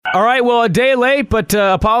All right, well, a day late, but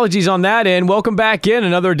apologies on that end. Welcome back in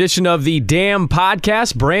another edition of the Damn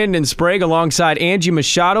Podcast. Brandon Sprague alongside Angie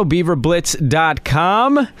Machado,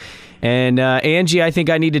 BeaverBlitz.com. And Angie, I think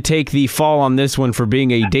I need to take the fall on this one for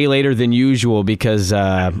being a day later than usual because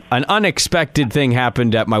an unexpected thing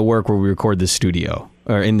happened at my work where we record the studio,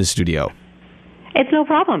 or in the studio. It's no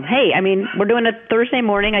problem. Hey, I mean, we're doing it Thursday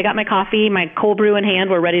morning. I got my coffee, my cold brew in hand.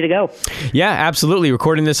 We're ready to go. Yeah, absolutely.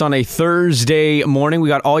 Recording this on a Thursday morning. We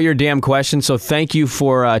got all your damn questions, so thank you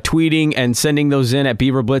for tweeting and sending those in at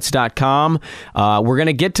BeaverBlitz.com. We're going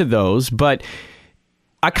to get to those, but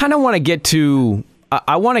I kind of want to get to...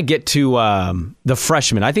 the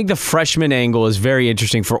freshman. I think the freshman angle is very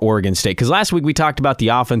interesting for Oregon State because last week we talked about the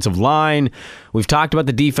offensive line. We've talked about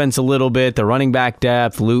the defense a little bit, the running back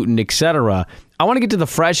depth, Luton, etc. I want to get to the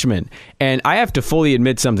freshmen, and I have to fully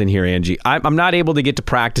admit something here, Angie. I'm not able to get to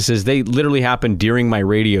practices. They literally happen during my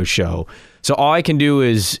radio show. So all I can do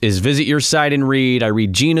is visit your site and read. I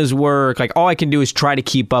read Gina's work. Like all I can do is try to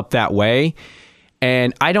keep up that way.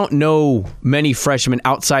 And I don't know many freshmen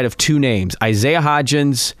outside of two names, Isaiah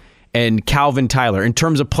Hodgins and Calvin Tyler, in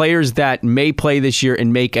terms of players that may play this year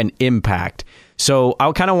and make an impact. So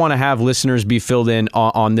I kind of want to have listeners be filled in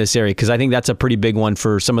on this area because I think that's a pretty big one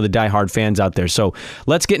for some of the diehard fans out there. So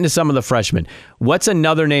let's get into some of the freshmen. What's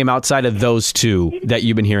another name outside of those two that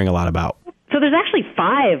you've been hearing a lot about? So there's actually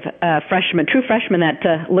 5 freshmen, true freshmen that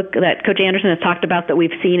Coach Anderson has talked about that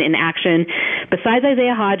we've seen in action. Besides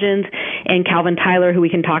Isaiah Hodgins and Calvin Tyler, who we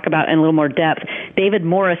can talk about in a little more depth, David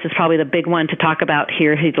Morris is probably the big one to talk about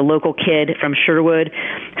here. He's a local kid from Sherwood,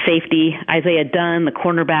 safety. Isaiah Dunn, the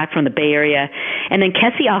cornerback from the Bay Area. And then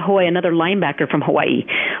Kessie Ahoy, another linebacker from Hawaii.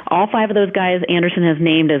 All 5 of those guys Anderson has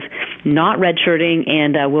named as not redshirting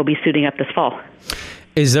and will be suiting up this fall.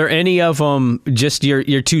 Is there any of them, just your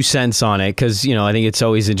 2 cents on it, because I think it's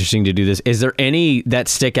always interesting to do this. Is there any that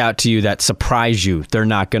stick out to you that surprise you they're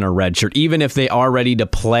not going to redshirt? Even if they are ready to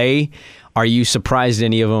play, are you surprised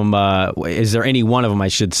any of them, is there any one of them, I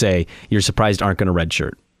should say, you're surprised aren't going to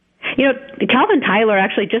redshirt? Calvin Tyler,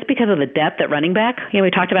 actually, just because of the depth at running back,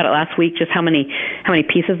 we talked about it last week, just how many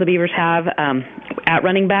pieces the Beavers have at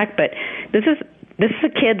running back, but this is a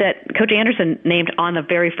kid that Coach Anderson named on the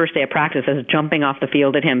very first day of practice as jumping off the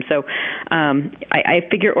field at him. So I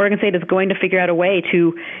figure Oregon State is going to figure out a way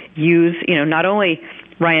to use, not only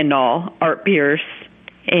Ryan Nall, Art Pierce,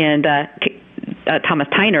 and Thomas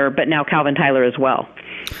Tyner, but now Calvin Tyler as well.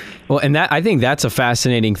 Well, and I think that's a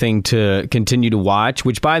fascinating thing to continue to watch,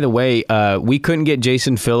 which, by the way, we couldn't get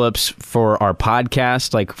Jason Phillips for our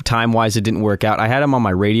podcast. Like, time-wise, it didn't work out. I had him on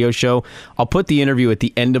my radio show. I'll put the interview at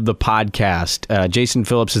the end of the podcast. Jason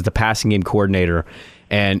Phillips is the passing game coordinator,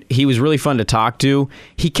 and he was really fun to talk to.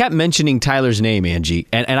 He kept mentioning Tyler's name, Angie,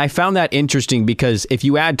 and I found that interesting because if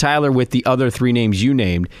you add Tyler with the other 3 names you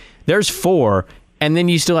named, there's 4, and then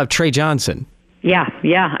you still have Trey Johnson. Yeah.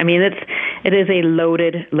 I mean, it is a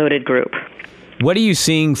loaded group. What are you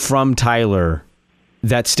seeing from Tyler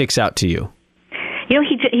that sticks out to you?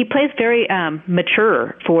 He plays very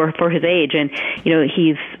mature for his age, and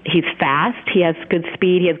he's fast. He has good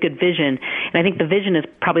speed. He has good vision, and I think the vision is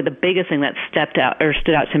probably the biggest thing that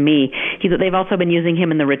stood out to me. They've also been using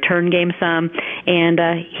him in the return game some, and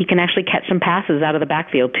he can actually catch some passes out of the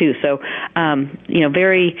backfield too. So,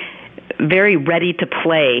 very, very ready to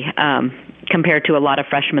play. Compared to a lot of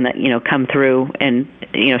freshmen that come through and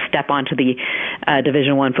step onto the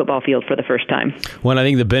Division I football field for the first time. Well, I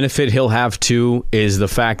think the benefit he'll have too is the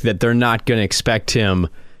fact that they're not going to expect him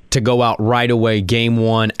to go out right away. Game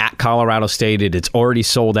 1 at Colorado State, it's already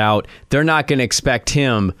sold out. They're not going to expect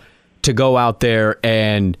him to go out there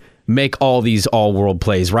and make all these all-world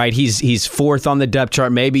plays. Right? He's 4th on the depth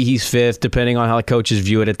chart. Maybe he's 5th, depending on how the coaches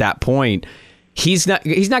view it at that point. He's not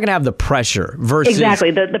going to have the pressure versus exactly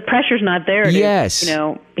the pressure's not there. Yes,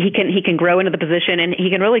 he can grow into the position and he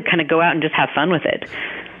can really kind of go out and just have fun with it.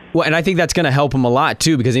 Well, and I think that's going to help him a lot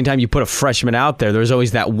too, because anytime you put a freshman out there's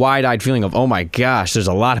always that wide-eyed feeling of, oh my gosh, there's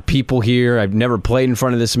a lot of people here. I've never played in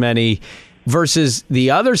front of this many. Versus the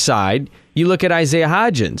other side, you look at Isaiah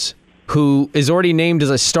Hodgins, who is already named as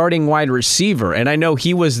a starting wide receiver, and I know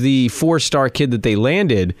he was the 4-star kid that they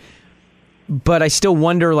landed. But I still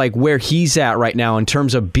wonder where he's at right now in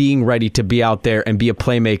terms of being ready to be out there and be a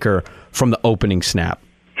playmaker from the opening snap.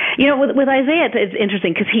 With Isaiah, it's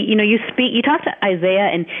interesting because you talk to Isaiah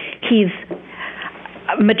and he's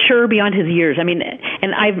mature beyond his years. I mean,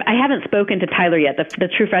 and I haven't spoken to Tyler yet. The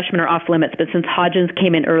true freshmen are off limits, but since Hodgins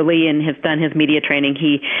came in early and has done his media training,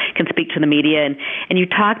 he can speak to the media and you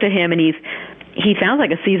talk to him and he sounds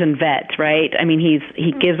like a seasoned vet, right? I mean,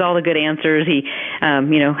 he gives all the good answers. He,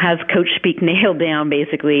 has coach speak nailed down,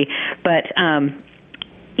 basically. But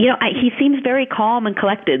He seems very calm and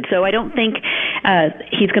collected, so I don't think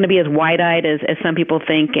he's going to be as wide-eyed as some people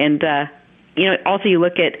think. And also you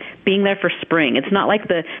look at being there for spring. It's not like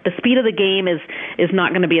the speed of the game is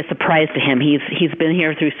not going to be a surprise to him. He's been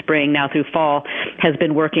here through spring, now through fall, has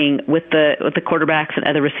been working with the quarterbacks and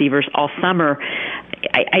other receivers all summer.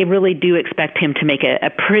 I really do expect him to make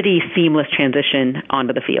a pretty seamless transition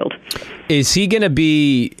onto the field. Is he going to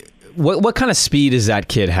be... What kind of speed does that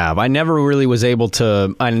kid have? I never really was able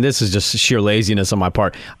to, and this is just sheer laziness on my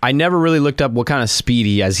part, I never really looked up what kind of speed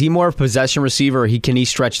he has. Is he more of a possession receiver, or can he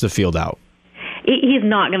stretch the field out? He's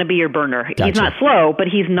not going to be your burner. Gotcha. He's not slow, but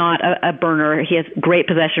he's not a burner. He has great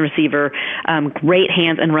possession receiver, great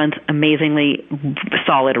hands, and runs amazingly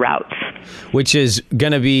solid routes. Which is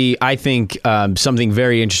going to be, I think, something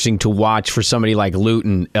very interesting to watch for somebody like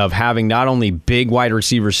Luton, of having not only big wide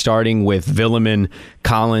receivers starting with Villemin,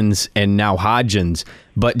 Collins, and now Hodgins,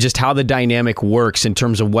 but just how the dynamic works in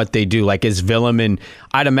terms of what they do. Like, is Villemin,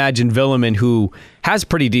 I'd imagine Villemin, who has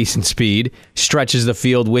pretty decent speed, stretches the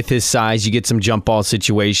field with his size. You get some jump ball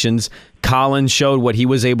situations. Collins showed what he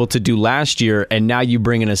was able to do last year, and now you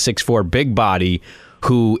bring in a 6'4" big body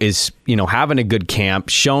who is, having a good camp,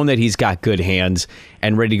 shown that he's got good hands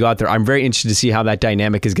and ready to go out there. I'm very interested to see how that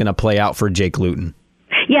dynamic is going to play out for Jake Luton.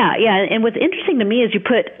 Yeah, and what's interesting to me is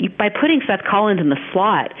by putting Seth Collins in the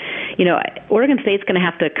slot, Oregon State's going to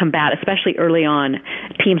have to combat, especially early on,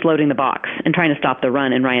 teams loading the box and trying to stop the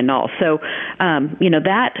run in Ryan Nall. So,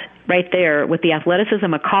 that right there with the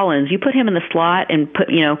athleticism of Collins, you put him in the slot and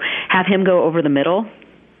have him go over the middle.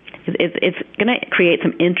 It's going to create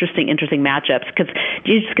some interesting matchups, because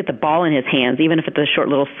you just get the ball in his hands, even if it's a short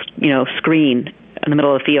little screen in the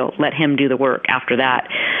middle of the field. Let him do the work after that.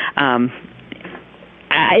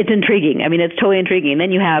 It's intriguing. I mean, it's totally intriguing. And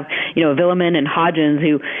then you have, Villemin and Hodgins,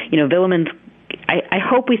 who, Villemin's, I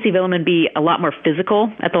hope we see Villemin be a lot more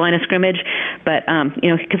physical at the line of scrimmage, but,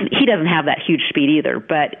 because he doesn't have that huge speed either.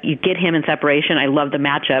 But you get him in separation. I love the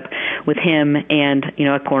matchup with him and,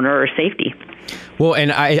 a corner or safety. Well,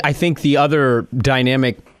 and I think the other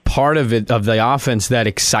dynamic part of the offense that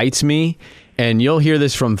excites me, and you'll hear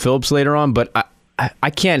this from Phillips later on, but I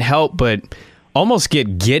can't help but almost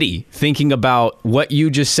get giddy thinking about what you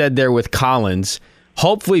just said there with Collins.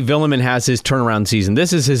 Hopefully Villemin has his turnaround season.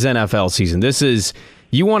 This is his NFL season.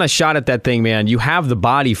 You want a shot at that thing, man. You have the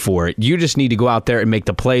body for it. You just need to go out there and make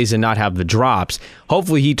the plays and not have the drops.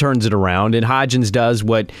 Hopefully he turns it around, and Hodgins does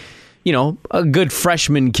what, a good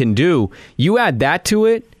freshman can do. You add that to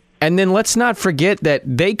it, and then let's not forget that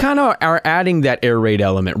they kind of are adding that air raid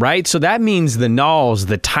element, right? So that means the Nalls,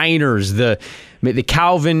 the Tyners, the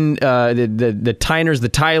Calvin, the Tyners, the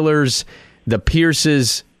Tylers, the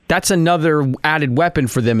Pierces. That's another added weapon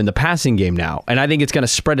for them in the passing game now, and I think it's going to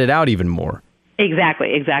spread it out even more.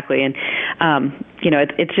 Exactly, and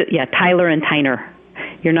it's just, Tyler and Tyner.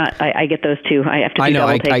 You're not. I get those two. I have to do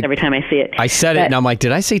double takes every time I see it. I said it, and I'm like,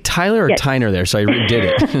 did I say Tyler or Tyner there? So I redid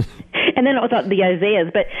it. And then also the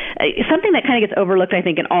Isaiahs, but something that kind of gets overlooked, I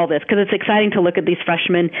think, in all this, because it's exciting to look at these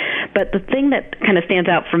freshmen, but the thing that kind of stands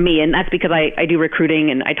out for me, and that's because I do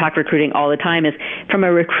recruiting and I talk recruiting all the time, is from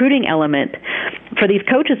a recruiting element, for these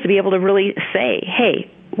coaches to be able to really say,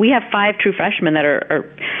 hey, we have 5 true freshmen that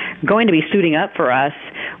are going to be suiting up for us.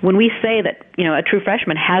 When we say that, a true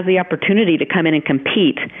freshman has the opportunity to come in and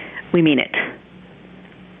compete, we mean it.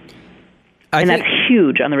 That's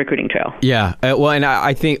huge on the recruiting trail. Yeah.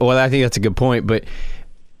 I think that's a good point. But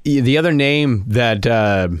the other name that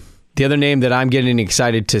I'm getting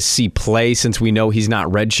excited to see play, since we know he's not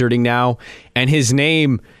redshirting now, and his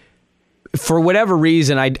name, for whatever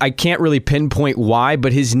reason, I can't really pinpoint why,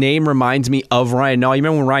 but his name reminds me of Ryan Nall. You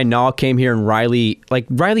remember when Ryan Nall came here and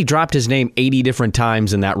Riley dropped his name 80 different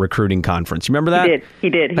times in that recruiting conference. You remember that? He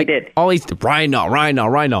did. Always Ryan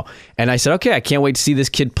Nall. And I said, okay, I can't wait to see this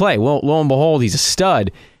kid play. Well, lo and behold, he's a stud.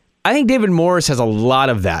 I think David Morris has a lot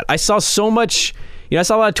of that. I saw so much... I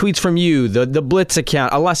saw a lot of tweets from you, the Blitz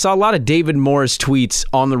account. I saw a lot of David Morris tweets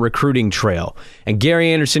on the recruiting trail, and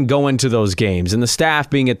Gary Anderson going to those games, and the staff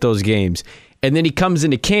being at those games. And then he comes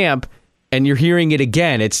into camp, and you're hearing it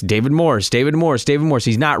again. It's David Morris.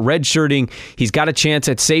 He's not redshirting. He's got a chance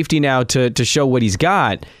at safety now to show what he's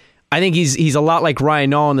got. I think he's a lot like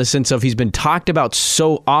Ryan Nall in the sense of he's been talked about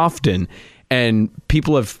so often, and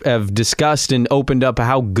people have discussed and opened up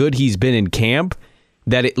how good he's been in camp,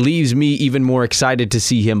 that it leaves me even more excited to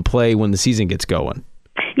see him play when the season gets going.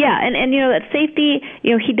 Yeah, and at safety,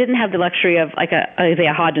 he didn't have the luxury of like a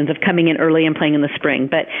Isaiah Hodgins of coming in early and playing in the spring.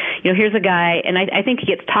 But here's a guy, and I think he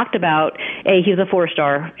gets talked about. He's a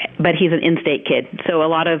 4-star, but he's an in-state kid. So a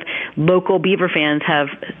lot of local Beaver fans have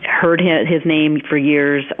heard his name for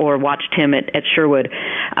years or watched him at Sherwood.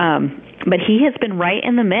 But he has been right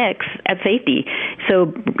in the mix at safety. So,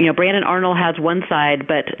 Brandon Arnold has one side,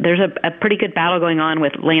 but there's a pretty good battle going on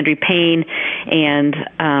with Landry Payne and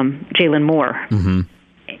Jalen Moore. Mm-hmm.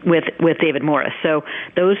 With David Morris. So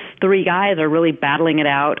those three guys are really battling it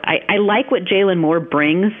out. I like what Jalen Moore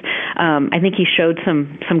brings. I think he showed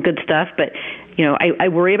some good stuff, but I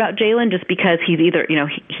worry about Jalen just because he's either,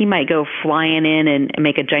 he might go flying in and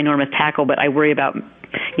make a ginormous tackle, but I worry about,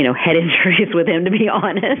 head injuries with him, to be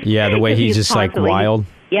honest. Yeah, the way he's just like wild.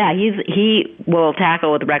 Yeah, he will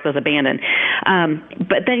tackle with reckless abandon.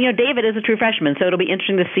 But then, David is a true freshman, so it'll be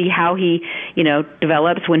interesting to see how he,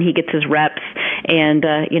 develops when he gets his reps. And,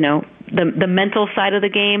 the mental side of the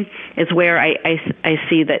game is where I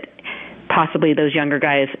see that possibly those younger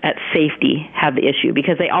guys at safety have the issue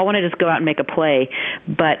because they all want to just go out and make a play,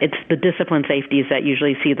 but it's the disciplined safeties that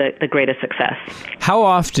usually see the greatest success. How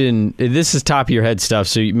often, this is top of your head stuff,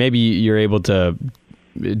 so maybe you're able to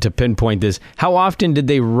pinpoint this. How often did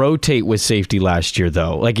they rotate with safety last year,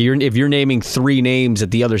 though? Like, if you're naming 3 names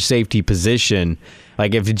at the other safety position,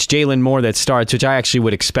 like if it's Jalen Moore that starts, which I actually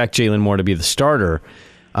would expect Jalen Moore to be the starter,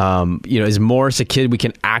 is Morris a kid we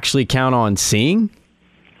can actually count on seeing?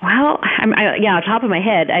 Well, on top of my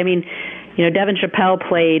head, I mean, Devin Chappelle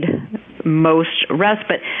played most reps,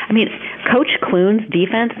 but I mean, Coach Clune's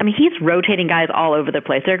defense, I mean, he's rotating guys all over the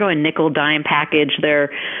place. They're going nickel dime package.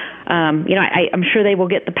 They're, I'm sure they will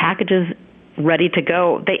get the packages ready to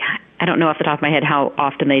go. I don't know off the top of my head how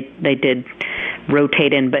often they did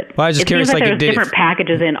rotate in, but I was just curious, there's different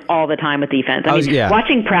packages in all the time with defense.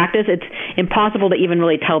 Watching practice, it's impossible to even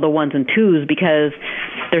really tell the 1s and 2s because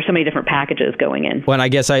there's so many different packages going in. Well, and I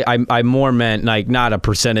guess I more meant like not a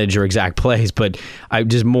percentage or exact plays, but I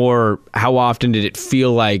just more how often did it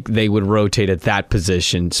feel like they would rotate at that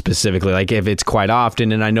position specifically? Like if it's quite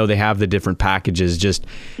often, and I know they have the different packages.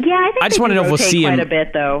 I just want to know if we'll see him quite a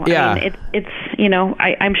bit, though. Yeah, I mean, it's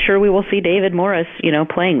I'm sure we will see David Morris,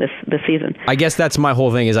 playing this season. I guess that's my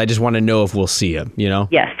whole thing is I just want to know if we'll see him.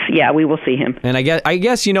 Yes, yeah, we will see him. And I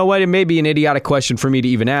guess you know what, it may be an idiotic question for me to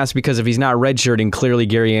even ask because if he's not redshirting, clearly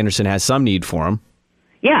Gary Anderson has some need for him.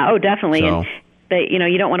 Yeah, definitely. So.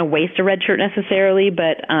 And you don't want to waste a red shirt necessarily,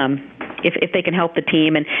 but if they can help the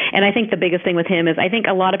team, and I think the biggest thing with him is I think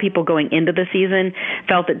a lot of people going into the season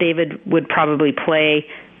felt that David would probably play,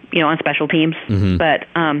 on special teams, mm-hmm. but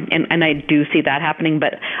and I do see that happening,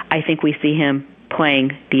 but I think we see him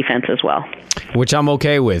playing defense as well, which I'm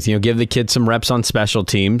okay with. Give the kid some reps on special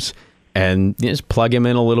teams. And just plug him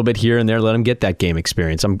in a little bit here and there, let him get that game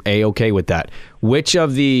experience. I'm okay with that. Which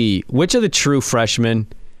of the true freshmen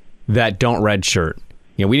that don't redshirt?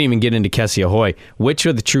 We didn't even get into Kessie Ahoy. Which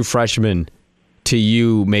of the true freshmen to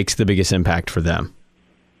you makes the biggest impact for them?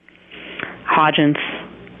 Hodgins,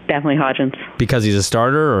 definitely Hodgins. Because he's a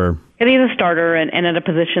starter, or? He's a starter and at a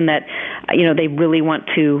position that they really want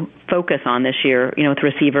to focus on this year, with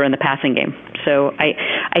receiver and the passing game. So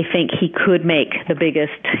I think he could make the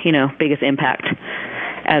biggest impact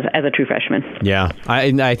as a true freshman. Yeah,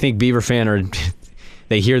 I think Beaver fan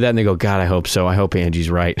they hear that and they go, God, I hope so. I hope Angie's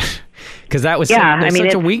right, because that was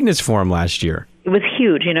such a weakness for him last year. It was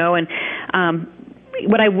huge, and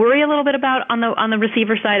what I worry a little bit about on the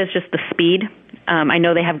receiver side is just the speed. I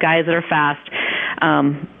know they have guys that are fast,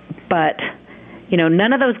 but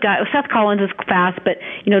none of those guys. Seth Collins is fast, but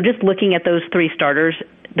just looking at those 3 starters,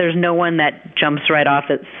 there's no one that jumps right off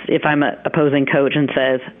if I'm an opposing coach and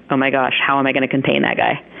says, oh my gosh, how am I going to contain that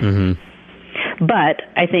guy? Mm-hmm. But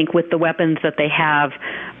I think with the weapons that they have,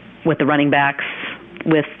 with the running backs,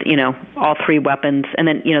 with all 3 weapons, and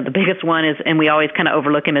then the biggest one is, and we always kind of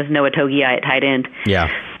overlook him, as Noah Togiai at tight end. Yeah.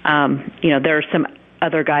 There are some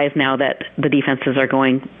other guys now that the defenses are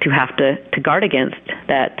going to have to guard against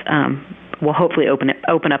that will hopefully open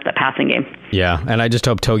up that passing game. Yeah, and I just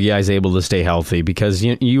hope Togiai is able to stay healthy because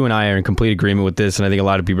you and I are in complete agreement with this, and I think a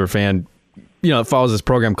lot of Beaver fan, that follows this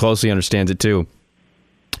program closely understands it too.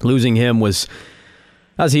 Losing him was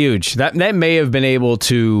huge. That may have been able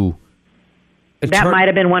to. That might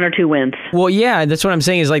have been 1 or 2 wins. Well, yeah, that's what I'm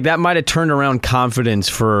saying is like that might have turned around confidence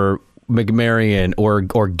for McMarion or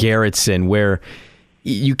Garrettson, where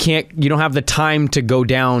you don't have the time to go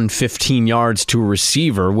down 15 yards to a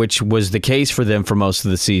receiver, which was the case for them for most of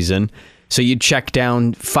the season. So you check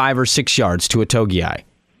down 5 or 6 yards to a Togiai.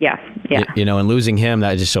 Yeah. And losing him,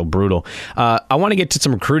 that is just so brutal. I want to get to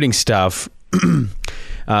some recruiting stuff.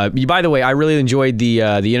 By the way, I really enjoyed the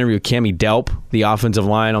interview with Cammie Delp, the offensive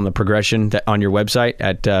line on the progression on your website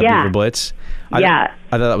at Beaver Blitz. I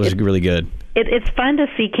thought that was really good. It's fun to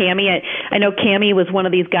see Cammie. I know Cammie was one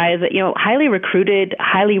of these guys that, highly recruited,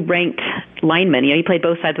 highly ranked lineman. He played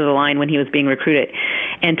both sides of the line when he was being recruited.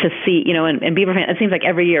 And to see, and Beaver fans, it seems like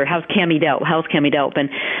every year, how's Cammie Delp? And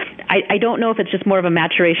I don't know if it's just more of a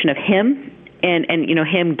maturation of him and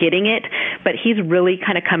him getting it, but he's really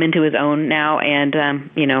kind of come into his own now and,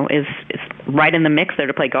 is right in the mix there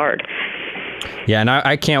to play guard. Yeah, and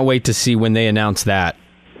I can't wait to see when they announce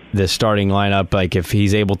the starting lineup, like if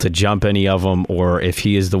he's able to jump any of them or if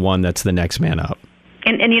he is the one that's the next man up.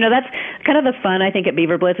 And that's kind of the fun, I think, at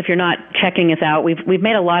Beaver Blitz. If you're not checking us out, we've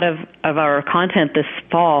made a lot of our content this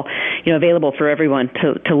fall, available for everyone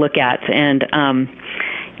to look at. And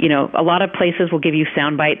a lot of places will give you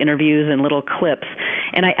soundbite interviews and little clips,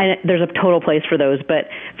 and there's a total place for those. But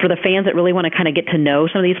for the fans that really want to kind of get to know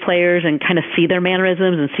some of these players and kind of see their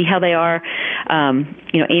mannerisms and see how they are,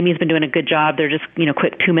 Amy's been doing a good job. They're just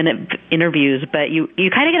quick 2-minute interviews, but you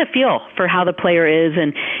kind of get a feel for how the player is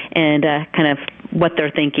and kind of what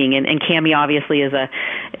they're thinking. And Cammie obviously is a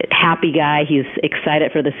happy guy. He's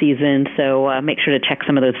excited for the season, so make sure to check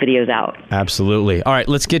some of those videos out. Absolutely. All right,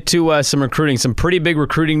 let's get to some recruiting. Some pretty big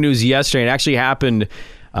recruiting news yesterday. It actually happened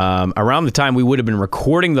around the time we would have been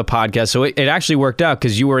recording the podcast, so it actually worked out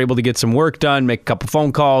because you were able to get some work done, make a couple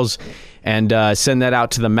phone calls, and send that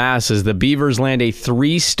out to the masses. The Beavers land a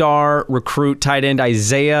 3-star recruit tight end,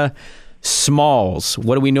 Isaiah Smalls.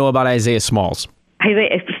 What do we know about Isaiah Smalls?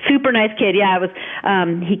 Isaiah, a super nice kid. Yeah, it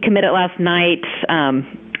was. He committed last night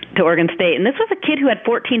to Oregon State, and this was a kid who had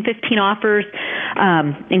 14, 15 offers,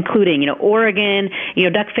 including Oregon.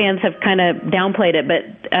 Duck fans have kind of downplayed it, but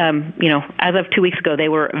as of 2 weeks ago, they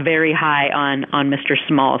were very high on Mr.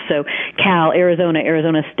 Small. So Cal,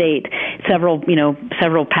 Arizona State, several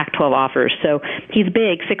Pac-12 offers. So he's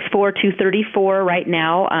big, 6'4", 234 right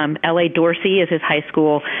now. L.A. Dorsey is his high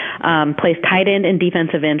school. Plays tight end and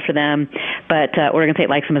defensive end for them, but Oregon State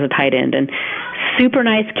likes him as a tight end. And super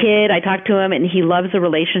nice kid. I talked to him, and he loves the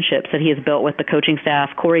relationships that he has built with the coaching staff.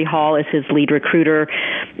 Corey Hall is his lead recruiter,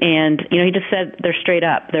 and he just said they're straight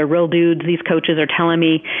up. They're real dudes. These coaches are telling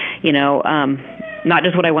me, not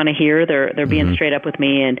just what I want to hear. They're being straight up with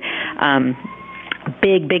me, and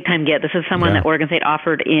big time get. This is someone that Oregon State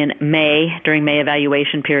offered in May during May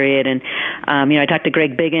evaluation period, and I talked to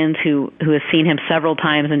Greg Biggins, who has seen him several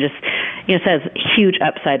times, and just says huge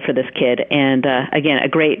upside for this kid, and again a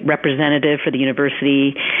great representative for the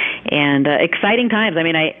university, and exciting times. I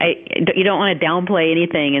mean, you don't want to downplay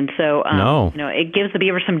anything, and so it gives the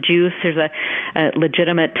Beavers some juice. There's a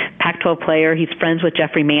legitimate Pac-12 player. He's friends with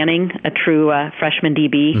Jeffrey Manning, a true freshman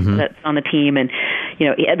DB that's on the team, and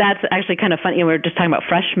that's actually kind of funny. We were just talking about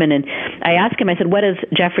freshmen, and I asked him, I said, what has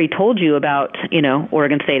Jeffrey told you about,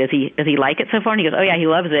 Oregon State? Does he like it so far? And he goes, oh yeah, he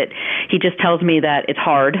loves it. He just tells me that it's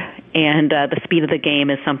hard, and the speed of the game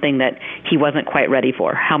is something that he wasn't quite ready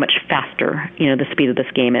for. How much faster, the speed of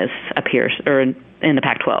this game is up here, or in the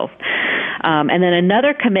Pac-12. And then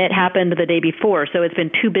another commit happened the day before, so it's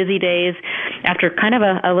been 2 busy days after kind of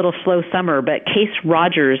a little slow summer, but Case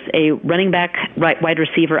Rogers, a running back wide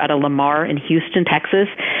receiver out of Lamar in Houston, Texas,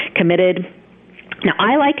 committed. Now,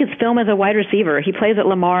 I like his film as a wide receiver. He plays at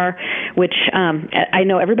Lamar, which I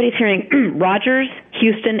know everybody's hearing Rogers,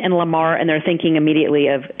 Houston, and Lamar, and they're thinking immediately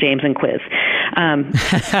of James and Quiz.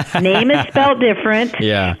 Name is spelled different.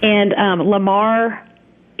 Yeah. And Lamar,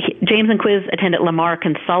 James and Quiz attended Lamar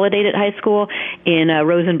Consolidated High School in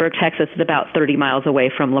Rosenberg, Texas. It's about 30 miles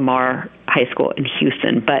away from Lamar High School in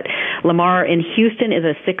Houston. But Lamar in Houston is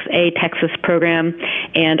a 6A Texas program,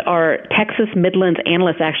 and our Texas Midlands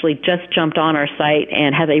analyst actually just jumped on our site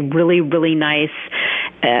and has a really, really nice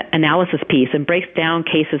analysis piece and breaks down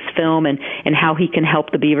Case's film and how he can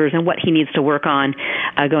help the Beavers and what he needs to work on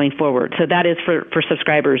going forward. So that is for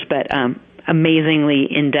subscribers, but amazingly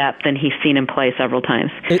in-depth, and he's seen him play several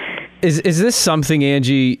times. Is this something,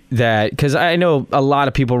 Angie, that, because I know a lot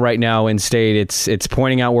of people right now in state, it's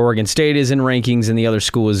pointing out where Oregon State is in rankings and the other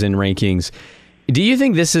school is in rankings. Do you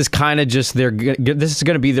think this is kind of just this is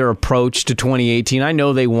going to be their approach to 2018? I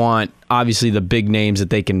know they want, obviously, the big names that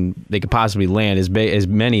they can possibly land, as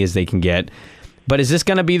many as they can get. But is this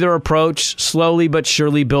going to be their approach? Slowly but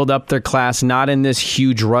surely build up their class, not in this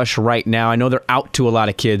huge rush right now. I know they're out to a lot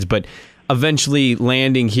of kids, but eventually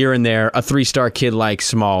landing here and there a 3-star kid like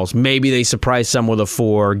Smalls. Maybe they surprise some with a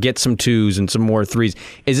 4, get some 2s and some more 3s.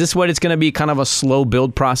 Is this what it's going to be, kind of a slow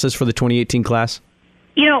build process for the 2018 class?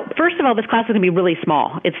 First of all, this class is going to be really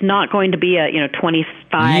small. It's not going to be a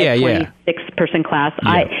 25, 26 person class.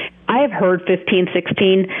 Yeah. I have heard 15,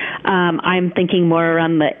 16. I'm thinking more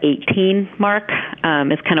around the 18 mark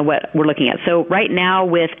is kind of what we're looking at. So right now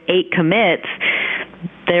with 8 commits,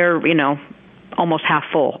 they're, almost half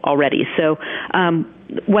full already. So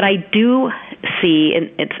what I do see, and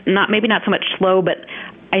it's maybe not so much slow, but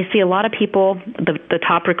I see a lot of people, the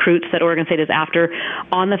top recruits that Oregon State is after,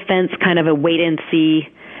 on the fence, kind of a wait and see,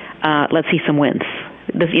 let's see some wins.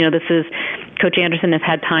 This is Coach Anderson has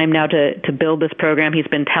had time now to build this program. He's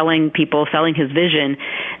been telling people, selling his vision.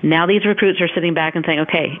 Now these recruits are sitting back and saying,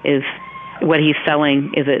 okay, is what he's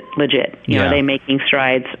selling, is it legit? Are they making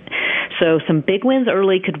strides? So some big wins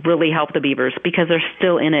early could really help the Beavers because they're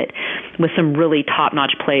still in it with some really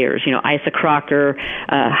top-notch players. Isa Crocker,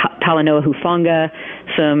 Talanoa Hufanga,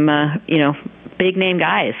 some, big-name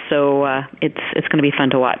guys. So it's going to be fun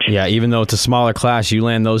to watch. Yeah, even though it's a smaller class, you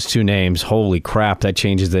land those 2 names, holy crap, that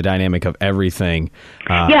changes the dynamic of everything.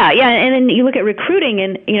 Yeah, and then you look at recruiting,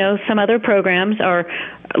 and, some other programs are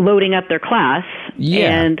loading up their class,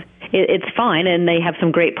 and it's fine, and they have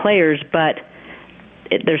some great players, but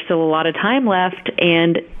there's still a lot of time left,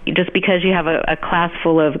 and just because you have a class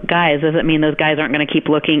full of guys doesn't mean those guys aren't going to keep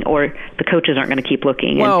looking or the coaches aren't going to keep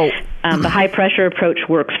looking. Well, and the high-pressure approach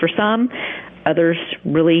works for some. Others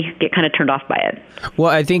really get kind of turned off by it.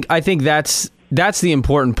 Well, I think that's the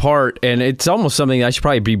important part, and it's almost something I should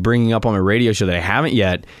probably be bringing up on my radio show that I haven't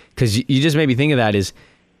yet, because you just made me think of that is,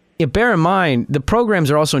 bear in mind, the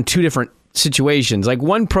programs are also in 2 different situations. Like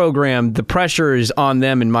one program, the pressure is on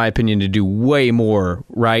them, in my opinion, to do way more,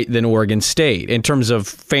 right, than Oregon State in terms of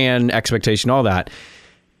fan expectation, all that.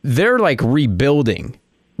 They're like rebuilding.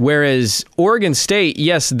 Whereas Oregon State,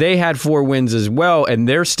 yes, they had 4 wins as well, and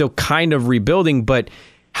they're still kind of rebuilding, but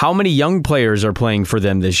how many young players are playing for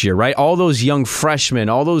them this year, right? All those young freshmen,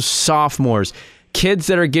 all those sophomores, kids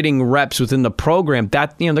that are getting reps within the program,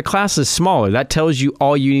 that the class is smaller. That tells you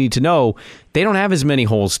all you need to know. They don't have as many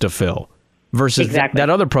holes to fill versus that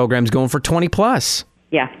other program's going for 20 plus.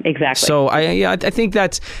 Yeah, exactly. So I think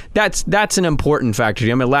that's an important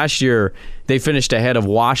factor. I mean, last year they finished ahead of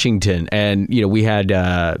Washington, and we had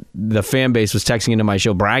the fan base was texting into my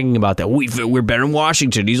show bragging about that. We're better than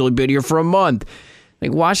Washington. He's only been here for a month.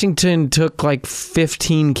 Like Washington took like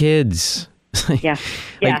 15 kids. Yeah.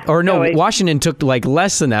 Washington took like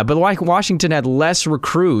less than that, but like Washington had less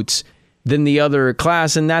recruits than the other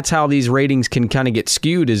class, and that's how these ratings can kind of get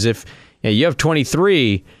skewed. Is if you have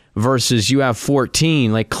 23 versus you have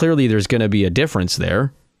 14, like clearly there's going to be a difference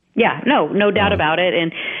there. Yeah, no doubt about it,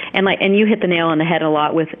 and you hit the nail on the head a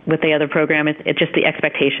lot with the other program. It's just the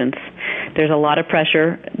expectations. There's a lot of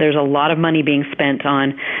pressure. There's a lot of money being spent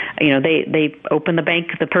on, they open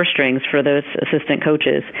the purse strings for those assistant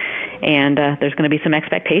coaches, and there's going to be some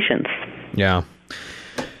expectations. Yeah.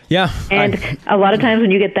 And a lot of times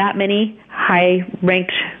when you get that many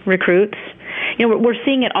high-ranked recruits, we're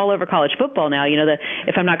seeing it all over college football now.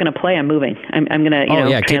 If I'm not going to play, I'm moving. I'm going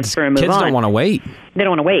to transfer and move on. Kids don't want to wait. They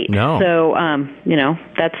don't want to wait. No. So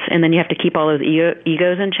and then you have to keep all those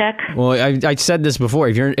egos in check. Well, I said this before.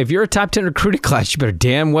 If you're a top 10 recruiting class, you better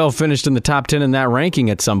damn well finish in the top 10 in that ranking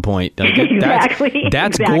at some point. Exactly.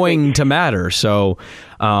 That's going to matter. So.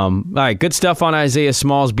 All right, good stuff on Isaiah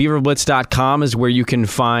Smalls. BeaverBlitz.com is where you can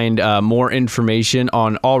find more information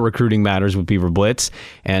on all recruiting matters with Beaver Blitz.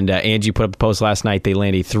 And Angie put up a post last night. They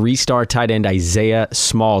land a 3-star tight end, Isaiah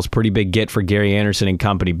Smalls. Pretty big get for Gary Anderson and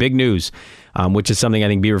company. Big news, which is something I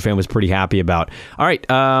think Beaver fan was pretty happy about. All right,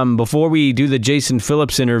 before we do the Jason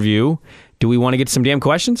Phillips interview, do we want to get some damn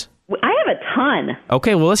questions? I have a ton.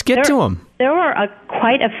 Okay, well, let's get to them. There are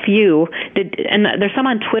quite a few, and there's some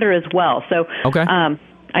on Twitter as well. So okay.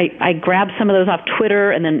 I grabbed some of those off Twitter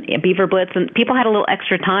and then Beaver Blitz, and people had a little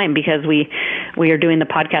extra time because we are doing the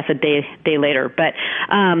podcast a day later. But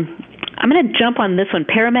I'm going to jump on this one.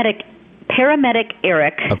 Paramedic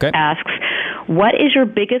Eric asks, what is your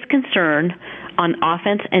biggest concern on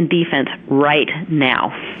offense and defense right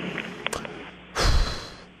now?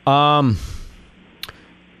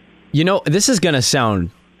 This is going to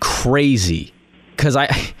sound crazy because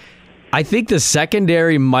I think the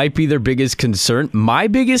secondary might be their biggest concern. My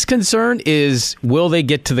biggest concern is, will they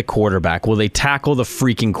get to the quarterback? Will they tackle the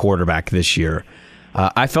freaking quarterback this year?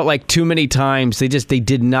 I felt like too many times they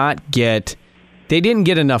didn't get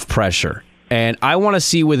enough pressure. And I want to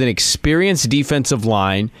see with an experienced defensive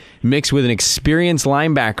line mixed with an experienced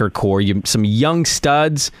linebacker core, some young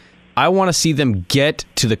studs, I want to see them get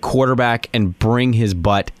to the quarterback and bring his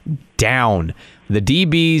butt down. The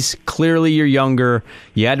DBs, clearly you're younger.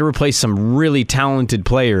 You had to replace some really talented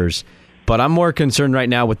players. But I'm more concerned right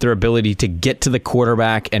now with their ability to get to the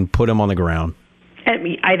quarterback and put him on the ground.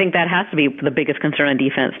 I think that has to be the biggest concern on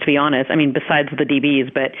defense, to be honest. I mean, besides the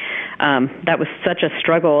DBs, but that was such a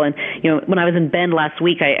struggle. And, when I was in Bend last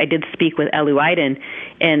week, I did speak with Elu Iden,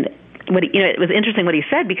 and it was interesting what he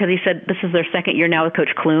said, because he said this is their second year now with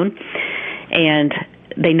Coach Clune, and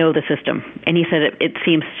they know the system. And he said it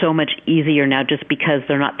seems so much easier now just because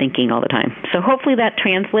they're not thinking all the time. So hopefully that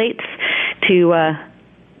translates to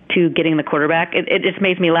getting the quarterback. It just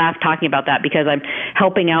makes me laugh talking about that, because I'm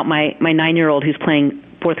helping out my 9-year-old who's playing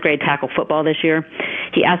 4th grade tackle football this year.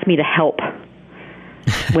 He asked me to help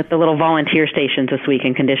with the little volunteer stations this week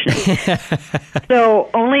in conditioning. So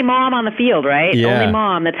only mom on the field, right? Yeah. Only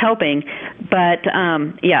mom that's helping. But,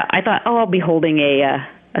 I thought, I'll be holding a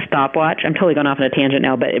stopwatch. I'm totally going off on a tangent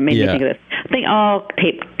now, but it made me think of this. I think I'll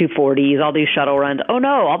do 40s, I'll do shuttle runs. Oh,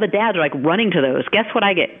 no, all the dads are running to those. Guess what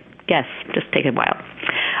I get? Guess. Just take a while.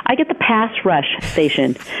 I get the pass rush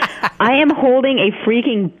station. I am holding a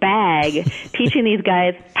freaking bag, teaching these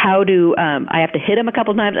guys how to. I have to hit them a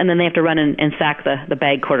couple times, and then they have to run and sack the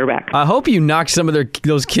bag quarterback. I hope you knock some of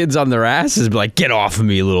those kids on their asses. Be like, get off of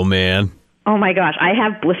me, little man. Oh my gosh, I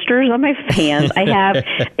have blisters on my hands. I have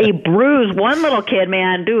a bruise. One little kid,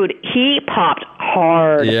 man, dude, he popped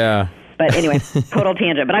hard. Yeah. But anyway, total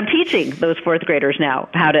tangent. But I'm teaching those 4th graders now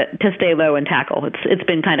how to stay low and tackle. It's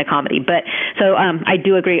been kind of comedy. But so I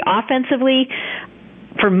do agree. Offensively,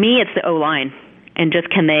 for me, it's the O-line, and just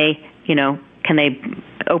can they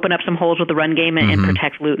open up some holes with the run game and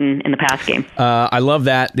protect Luton in the pass game. I love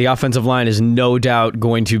that. The offensive line is no doubt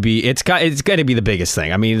going to be, it's going to be the biggest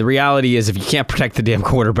thing. I mean, the reality is if you can't protect the damn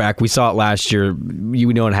quarterback, we saw it last year,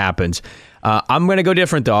 you know what happens. I'm going to go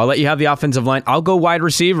different, though. I'll let you have the offensive line. I'll go wide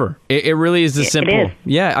receiver. It really is this simple. It is.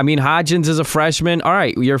 Yeah, I mean, Hodgins is a freshman. All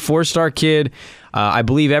right, you're a 4-star kid. I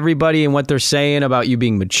believe everybody in what they're saying about you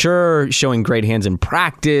being mature, showing great hands in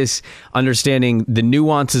practice, understanding the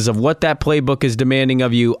nuances of what that playbook is demanding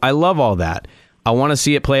of you. I love all that. I want to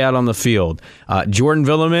see it play out on the field. Jordan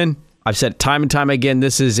Villeman, I've said time and time again,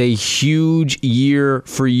 this is a huge year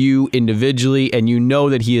for you individually, and you know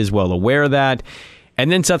that he is well aware of that.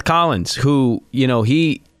 And then Seth Collins, who,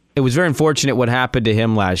 it was very unfortunate what happened to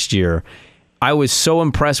him last year. I was so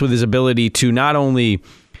impressed with his ability to not only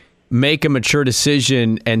make a mature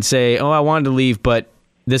decision and say, oh, I wanted to leave, but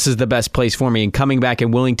this is the best place for me, and coming back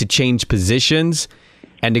and willing to change positions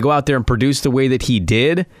and to go out there and produce the way that he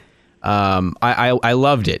did. I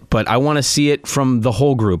loved it, but I want to see it from the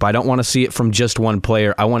whole group. I don't want to see it from just one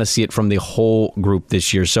player. I want to see it from the whole group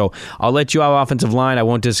this year. So I'll let you have offensive line. I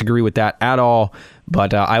won't disagree with that at all,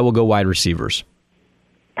 but I will go wide receivers.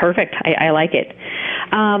 Perfect. I like it.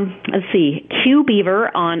 Let's see. Q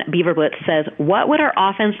Beaver on Beaver Blitz says, what would our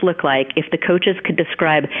offense look like if the coaches could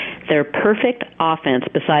describe their perfect offense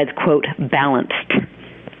besides, quote, balanced?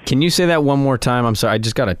 Can you say that one more time? I'm sorry. I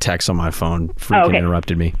just got a text on my phone.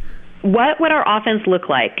 Interrupted me. What would our offense look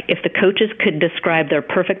like if the coaches could describe their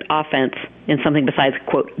perfect offense in something besides,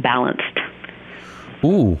 quote, balanced?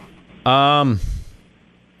 Ooh.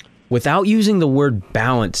 Without using the word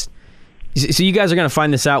balanced. So you guys are going to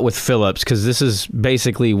find this out with Phillips, because this is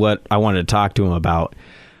basically what I wanted to talk to him about.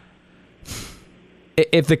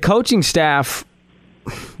 If the coaching staff,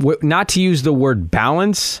 not to use the word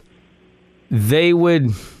balance, they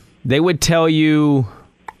would tell you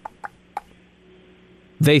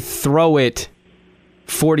they throw it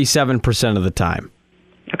 47% of the time.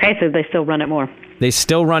 Okay, so they still run it more. They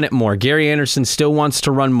still run it more. Gary Anderson still wants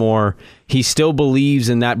to run more. He still believes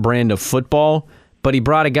in that brand of football, but he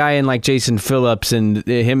brought a guy in like Jason Phillips, and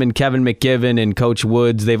him and Kevin McGivern and Coach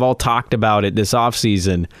Woods, they've all talked about it this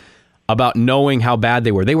offseason, about knowing how bad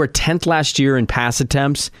they were. They were 10th last year in pass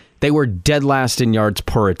attempts. They were dead last in yards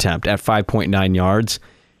per attempt at 5.9 yards.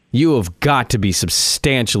 You have got to be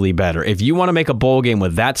substantially better. If you want to make a bowl game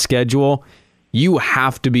with that schedule, you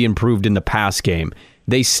have to be improved in the pass game.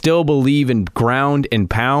 They still believe in ground and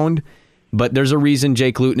pound, but there's a reason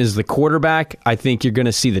Jake Luton is the quarterback. I think you're going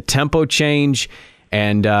to see the tempo change,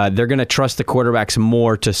 and they're going to trust the quarterbacks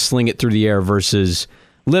more to sling it through the air versus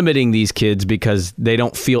limiting these kids because they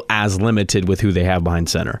don't feel as limited with who they have behind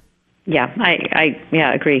center. Yeah, I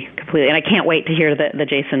agree completely, and I can't wait to hear the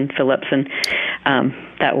Jason Phillips, and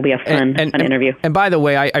that will be a fun interview. And by the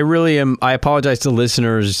way, I really am. I apologize to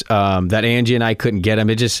listeners that Angie and I couldn't get him.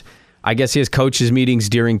 I guess he has coaches meetings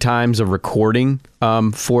during times of recording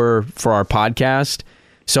for our podcast.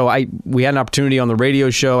 So we had an opportunity on the radio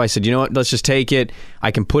show. I said, you know what, let's just take it.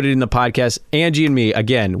 I can put it in the podcast. Angie and me,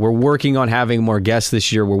 again, we're working on having more guests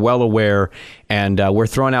this year. We're well aware, and we're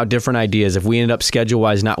throwing out different ideas. If we end up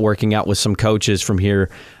schedule-wise not working out with some coaches from here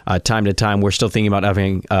time to time, we're still thinking about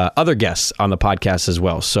having other guests on the podcast as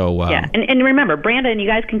well. So yeah, and remember, Brandon, you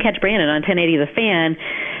guys can catch Brandon on 1080 The Fan.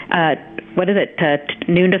 What is it,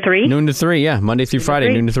 noon to 3? Noon to 3, yeah. Monday through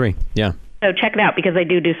Friday, noon to 3, yeah. So check it out because they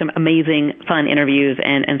do some amazing, fun interviews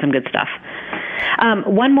and some good stuff.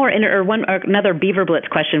 Another Beaver Blitz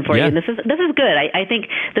question for you. And this is good. I think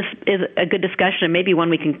this is a good discussion and maybe one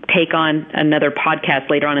we can take on another podcast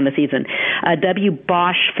later on in the season. W.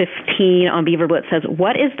 Bosch 15 on Beaver Blitz says,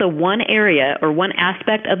 what is the one area or one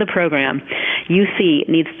aspect of the program you see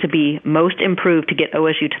needs to be most improved to get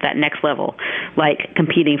OSU to that next level, like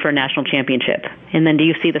competing for a national championship? And then do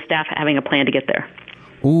you see the staff having a plan to get there?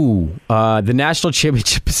 Ooh, the national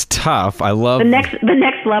championship is tough. I love the next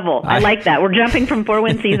level. I like that. We're jumping from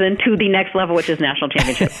 4-win season to the next level, which is national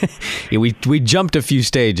championship. Yeah, we jumped a few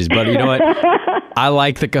stages, but you know what? I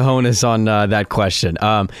like the cojones on that question.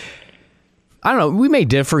 I don't know. We may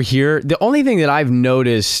differ here. The only thing that I've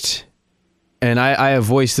noticed, and I have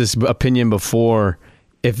voiced this opinion before,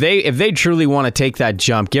 if they truly want to take that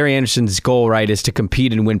jump, Gary Anderson's goal, right, is to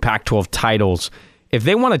compete and win Pac-12 titles. If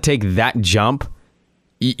they want to take that jump,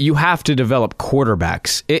 you have to develop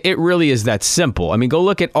quarterbacks. It really is that simple. I mean, go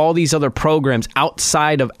look at all these other programs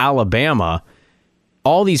outside of Alabama.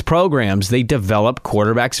 All these programs, they develop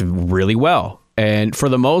quarterbacks really well. And for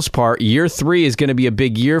the most part, year 3 is going to be a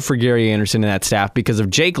big year for Gary Anderson and that staff because if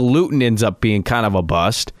Jake Luton ends up being kind of a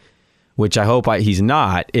bust, which I hope he's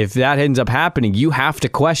not, if that ends up happening, you have to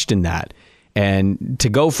question that. And to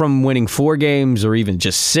go from winning 4 games or even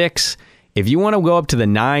just 6, if you want to go up to the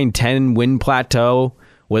 9-10 win plateau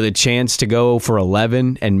with a chance to go for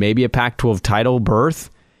 11 and maybe a Pac-12 title berth,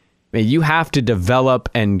 you have to develop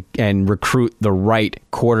and recruit the right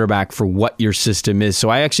quarterback for what your system is. So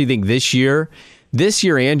I actually think this year,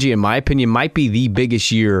 Angie, in my opinion, might be the biggest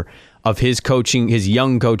year of his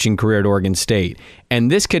young coaching career at Oregon State. And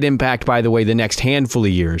this could impact, by the way, the next handful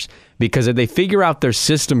of years, because if they figure out their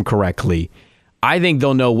system correctly, I think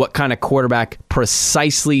they'll know what kind of quarterback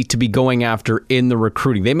precisely to be going after in the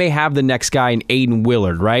recruiting. They may have the next guy in Aiden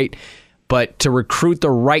Willard, right? But to recruit the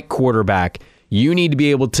right quarterback, you need to be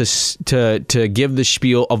able to give the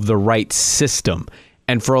spiel of the right system.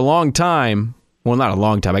 And for a long time, well, not a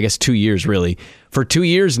long time, I guess 2 years really. For 2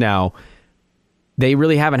 years now, they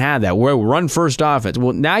really haven't had that. We're run first offense.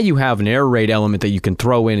 Well, now you have an air raid element that you can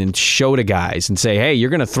throw in and show to guys and say, hey, you're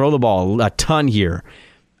going to throw the ball a ton here.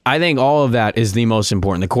 I think all of that is the most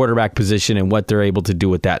important, the quarterback position and what they're able to do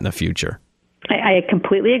with that in the future. I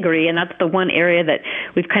completely agree, and that's the one area that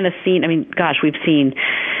we've kind of seen. I mean, gosh, we've seen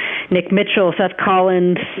Nick Mitchell, Seth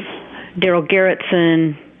Collins, Daryl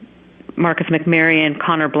Garrettson, Marcus McMaryion,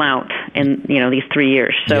 Connor Blount in these 3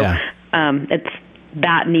 years. So it's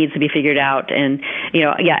that needs to be figured out. And,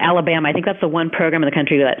 Alabama, I think that's the one program in the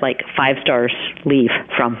country that 5 stars leave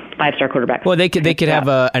from, 5-star quarterbacks. Well, they could have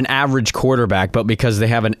an average quarterback, but because they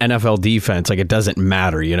have an NFL defense, it doesn't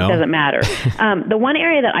matter, It doesn't matter. The one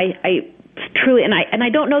area that I truly, and I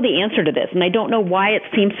don't know the answer to this, and I don't know why it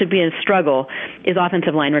seems to be a struggle, is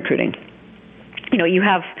offensive line recruiting. You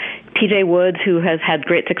have TJ Woods, who has had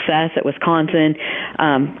great success at Wisconsin.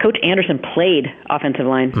 Coach Anderson played offensive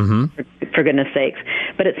line, for goodness sakes.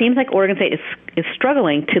 But it seems like Oregon State is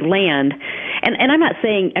struggling to land. And I'm not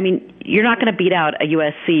saying, you're not going to beat out a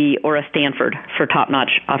USC or a Stanford for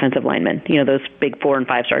top-notch offensive linemen, those big 4- and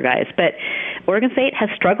 5-star guys. But Oregon State has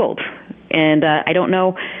struggled. And I don't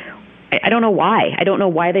know why. I don't know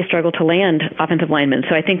why they struggle to land offensive linemen.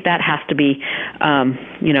 So I think that has to be,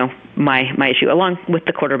 my issue, along with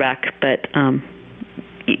the quarterback. But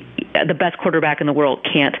the best quarterback in the world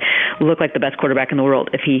can't look like the best quarterback in the world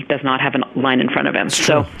if he does not have a line in front of him. It's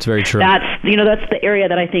true. It's very true. That's the area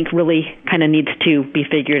that I think really kind of needs to be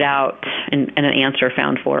figured out and an answer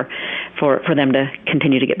found for them to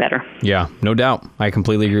continue to get better. Yeah, no doubt. I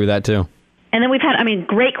completely agree with that too. And then we've had,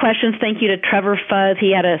 great questions. Thank you to Trevor Fuzz.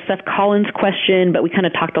 He had a Seth Collins question, but we kind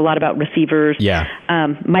of talked a lot about receivers. Yeah.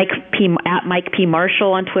 Mike P.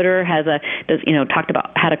 Marshall on Twitter had a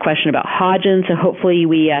question about Hodgins. So hopefully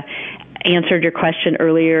we answered your question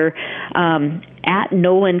earlier. At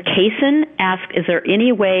Nolan Kaysen asked, is there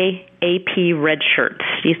any way AP redshirts?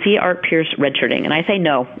 Do you see Art Pierce redshirting? And I say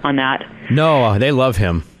no on that. No, they love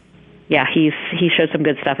him. Yeah, he showed some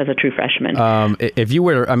good stuff as a true freshman. If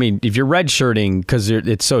you're redshirting, because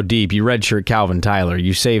it's so deep, you redshirt Calvin Tyler.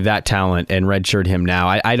 You save that talent and redshirt him now.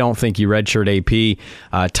 I don't think you redshirt AP.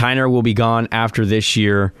 Tyner will be gone after this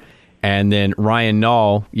year. And then Ryan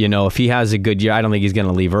Nall, if he has a good year, I don't think he's going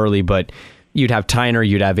to leave early, but you'd have Tyner,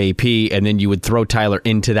 you'd have AP, and then you would throw Tyler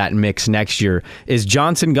into that mix next year. Is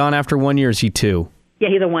Johnson gone after 1 year? Or is he 2? Yeah,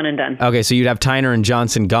 he's a one and done. Okay, so you'd have Tyner and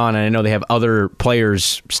Johnson gone, and I know they have other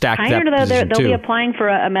players stacked Tyner, that position they'll too. be applying for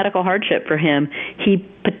a medical hardship for him. He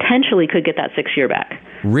potentially could get that 6 year back.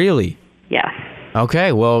 Really? Yeah.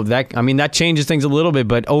 Okay, well, that changes things a little bit,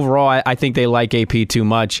 but overall, I think they like AP too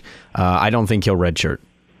much. I don't think he'll redshirt.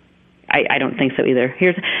 I don't think so either.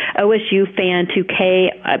 Here's OSU fan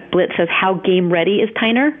 2K. Blitz says, how game ready is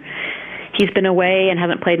Tyner? He's been away and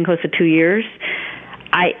hasn't played in close to 2 years.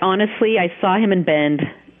 I saw him in Bend,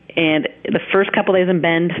 and the first couple days in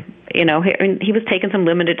Bend, he was taking some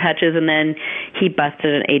limited touches, and then he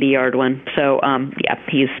busted an 80-yard one. So,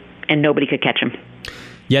 and nobody could catch him.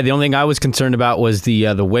 Yeah, the only thing I was concerned about was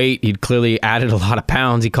the weight. He'd clearly added a lot of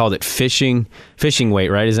pounds. He called it fishing weight,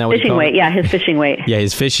 right? Isn't that what he called it? Yeah, his fishing weight. Yeah,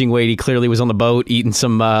 his fishing weight. He clearly was on the boat eating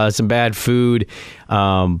some bad food,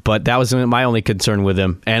 but that was my only concern with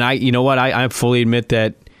him. And I fully admit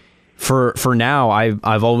that for now,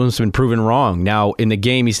 I've almost been proven wrong. Now in the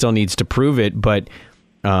game, he still needs to prove it, but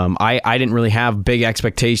I didn't really have big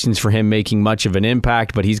expectations for him making much of an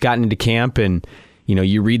impact. But he's gotten into camp and.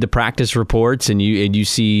 You read the practice reports and you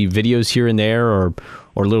see videos here and there or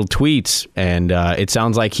little tweets, and it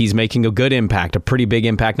sounds like he's making a good impact, a pretty big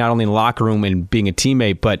impact, not only in the locker room and being a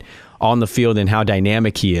teammate, but on the field and how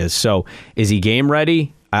dynamic he is. So is he game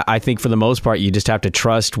ready? I think for the most part, you just have to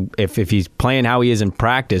trust if he's playing how he is in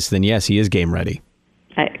practice, then yes, he is game ready.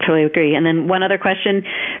 I totally agree. And then one other question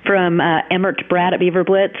from Emmert Brad at Beaver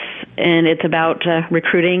Blitz, and it's about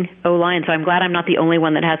recruiting O-line. So I'm glad I'm not the only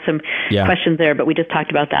one that has some questions there, but we just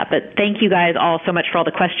talked about that. But thank you guys all so much for all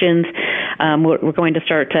the questions. We're going to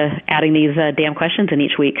start adding these damn questions in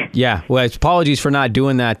each week. Yeah, well, apologies for not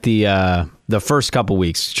doing that the first couple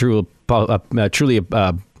weeks. Truly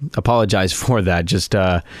apologize for that. Just,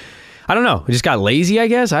 I don't know. We just got lazy, I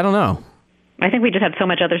guess. I don't know. I think we just had so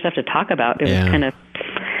much other stuff to talk about. It was kind of,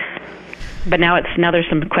 but now there's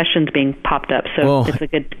some questions being popped up, so it's a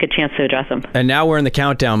good chance to address them. And now we're in the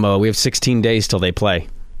countdown mode. We have 16 days till they play.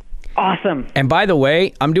 Awesome. And by the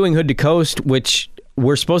way, I'm doing Hood to Coast, which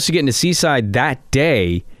we're supposed to get into Seaside that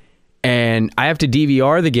day, and I have to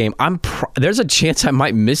DVR the game. There's a chance I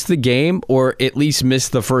might miss the game or at least miss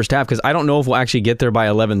the first half because I don't know if we'll actually get there by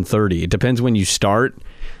 11:30. It depends when you start.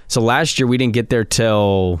 So last year we didn't get there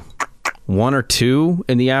till 1 or 2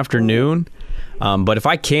 in the afternoon. But if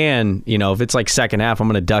I can, if it's like second half, I'm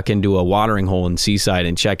going to duck into a watering hole in Seaside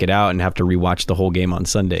and check it out and have to rewatch the whole game on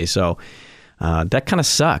Sunday. So that kind of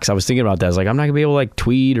sucks. I was thinking about that. I was like, I'm not going to be able to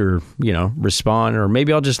tweet or, respond, or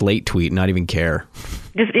maybe I'll just late tweet and not even care.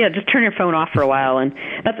 Just turn your phone off for a while. And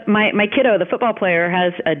that's my kiddo, the football player,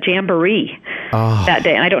 has a jamboree that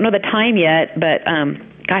day. And I don't know the time yet, but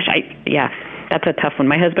that's a tough one.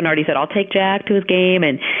 My husband already said, I'll take Jack to his game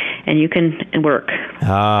and you can work.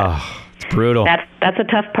 It's brutal. That's a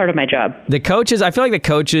tough part of my job. The coaches, I feel like the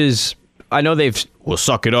coaches, I know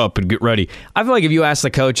suck it up and get ready. I feel like if you ask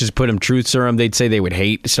the coaches, put them truth serum, they'd say they would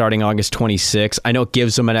hate starting August 26th. I know it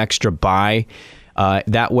gives them an extra bye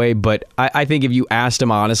that way, but I think if you asked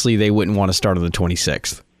them honestly, they wouldn't want to start on the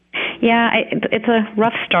 26th. Yeah, it's a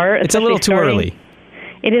rough start. It's a little too early.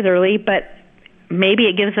 It is early, but maybe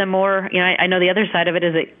it gives them more, I know the other side of it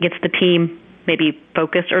is it gets the team maybe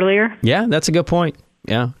focused earlier. Yeah, that's a good point.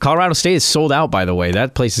 Yeah. Colorado State is sold out, by the way.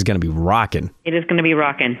 That place is going to be rocking. It is going to be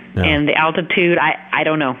rocking. Yeah. And the altitude, I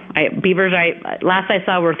don't know. Beavers, last I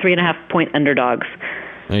saw, were 3.5-point underdogs.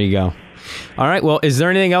 There you go. All right. Well, is there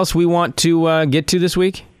anything else we want to get to this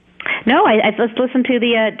week? No, let's listen to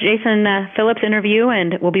the Jason Phillips interview,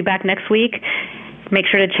 and we'll be back next week. Make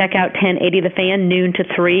sure to check out 1080 The Fan, noon to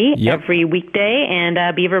 3 every weekday, and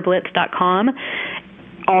beaverblitz.com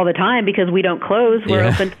all the time because we don't close. We're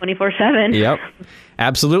open 24/7. Yep.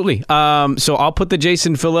 Absolutely. So I'll put the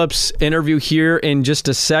Jason Phillips interview here in just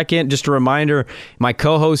a second. Just a reminder, my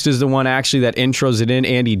co-host is the one actually that intros it in,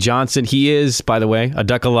 Andy Johnson. He is, by the way, a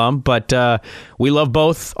Duck alum, but we love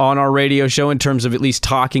both on our radio show in terms of at least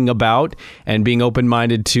talking about and being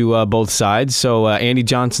open-minded to both sides. So Andy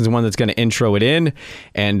Johnson's the one that's going to intro it in,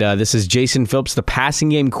 and this is Jason Phillips, the passing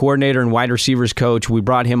game coordinator and wide receivers coach. We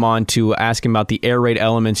brought him on to ask him about the air raid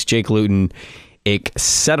elements, Jake Luton,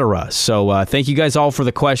 etc. So thank you guys all for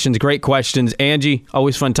the questions. Great questions. Angie,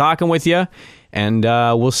 always fun talking with you. And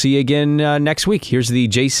we'll see you again next week. Here's the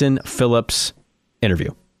Jason Phillips interview.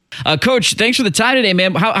 Coach, thanks for the time today,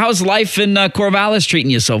 man. How's life in Corvallis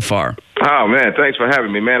treating you so far? Oh, man, thanks for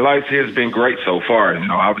having me, man. Life here has been great so far.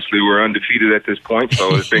 Obviously we're undefeated at this point,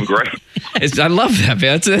 so it's been great. I love that,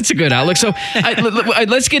 man. That's a good outlook. So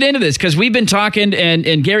let's get into this, because we've been talking,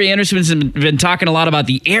 and Gary Anderson's been talking a lot about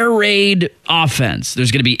the air raid offense.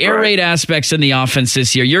 There's going to be air raid aspects in the offense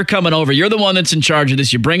this year. You're coming over. You're the one that's in charge of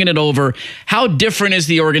this. You're bringing it over. How different is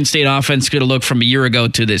the Oregon State offense going to look from a year ago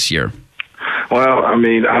to this year? Well,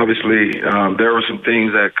 obviously, there were some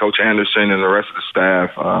things that Coach Anderson and the rest of the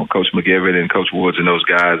staff, Coach McGivitt and Coach Woods and those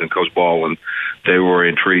guys and Coach Baldwin, they were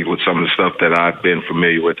intrigued with some of the stuff that I've been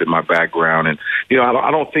familiar with in my background. And,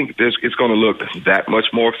 I don't think it's going to look that much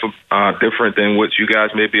more different than what you guys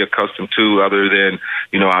may be accustomed to, other than,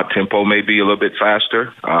 our tempo may be a little bit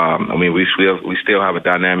faster. We still have a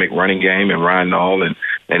dynamic running game, and Ryan Nall and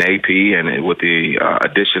AP, and with the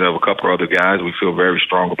addition of a couple of other guys, we feel very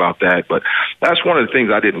strong about that. But that's one of the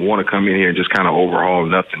things I didn't want to come in here and just kind of overhaul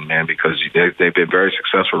nothing, man, because they've been very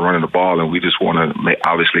successful running the ball, and we just want to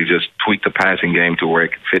obviously just tweak the passing game to where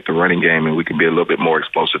it can fit the running game, and we can be a little bit more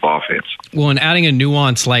explosive offense. Well, and adding a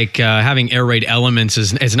nuance like having air raid elements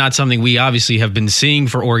is not something we obviously have been seeing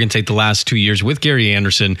for Oregon State the last 2 years with Gary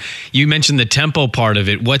Anderson. You mentioned the tempo part of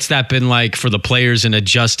it. What's that been like for the players in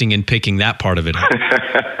adjusting and picking that part of it up?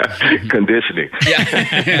 Conditioning.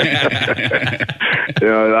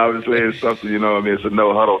 Obviously it's something, it's a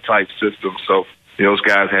no-huddle type system. So, those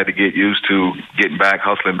guys had to get used to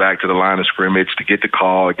hustling back to the line of scrimmage to get the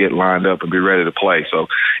call, get lined up, and be ready to play. So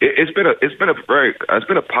it's been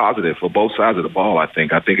a positive for both sides of the ball. I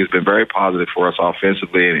think it's been very positive for us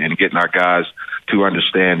offensively and getting our guys to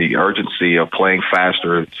understand the urgency of playing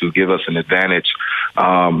faster to give us an advantage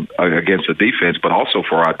against the defense, but also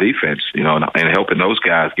for our defense, and helping those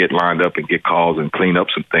guys get lined up and get calls and clean up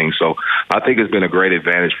some things. So I think it's been a great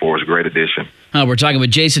advantage for us, a great addition. We're talking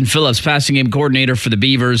with Jason Phillips, passing game coordinator for the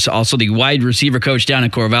Beavers, also the wide receiver coach down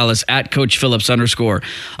at Corvallis, at Coach Phillips _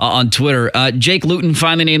 on Twitter. Jake Luton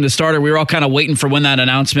finally named the starter. We were all kind of waiting for when that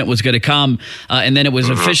announcement was going to come, and then it was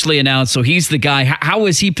officially announced. So he's the guy. How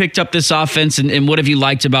has he picked up this offense, and what have you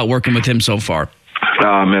liked about working with him so far?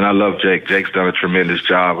 Man, I love Jake. Jake's done a tremendous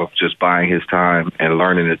job of just buying his time and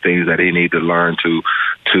learning the things that he needed to learn to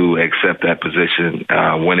accept that position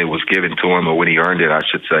when it was given to him, or when he earned it, I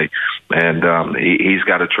should say. And he's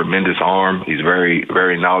got a tremendous arm. He's very,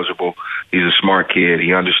 very knowledgeable. He's a smart kid.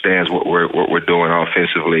 He understands what we're doing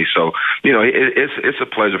offensively. So, it's a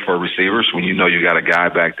pleasure for receivers when you got a guy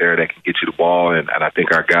back there that can get you the ball. And I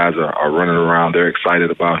think our guys are running around. They're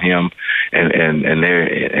excited about him,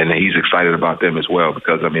 and he's excited about them as well,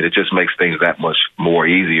 because it just makes things that much more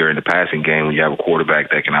easier in the passing game when you have a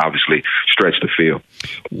quarterback that can obviously stretch the field.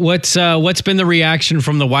 What's been the reaction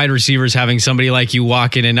from the wide receivers having somebody like you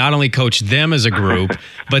walk in and not only coach them as a group,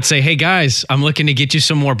 but say, hey guys, I'm looking to get you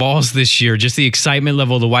some more balls this year? Just the excitement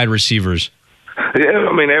level of the wide receivers. Yeah,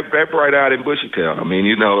 they're bright-eyed and bushy-tailed.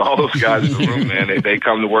 All those guys in the room, man, they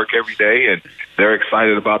come to work every day, and they're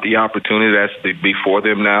excited about the opportunity that's before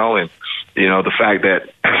them now. And, the fact that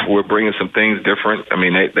we're bringing some things different.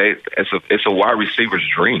 It's a wide receiver's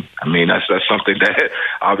dream. That's something that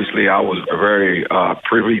obviously I was very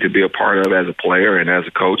privy to be a part of as a player and as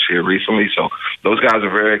a coach here recently. So those guys are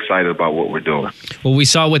very excited about what we're doing. Well, we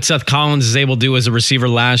saw what Seth Collins is able to do as a receiver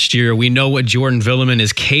last year. We know what Jordan Villeman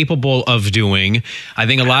is capable of doing. I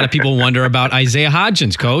think a lot of people wonder about Isaiah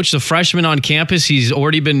Hodgins, Coach, the freshman on campus. He's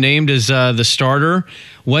already been named as the starter.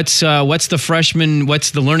 What's the freshman?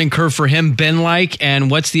 What's the learning curve for him been like,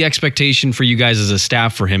 and what's the expectation for you guys as a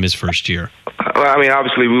staff for him his first year?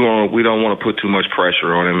 Obviously we don't want to put too much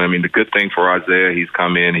pressure on him. The good thing for Isaiah, he's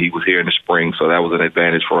come in, he was here in the spring, so that was an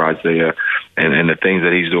advantage for Isaiah. And the things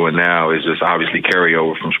that he's doing now is just obviously carry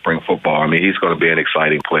over from spring football. He's going to be an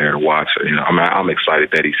exciting player to watch. I'm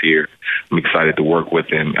excited that he's here. I'm excited to work with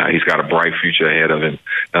him. He's got a bright future ahead of him.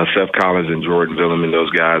 Now, Seth Collins and Jordan Villeman,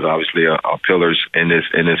 those guys obviously are pillars in this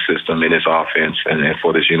system, in this offense, and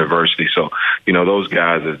for this university. So, those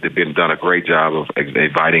guys have done a great job of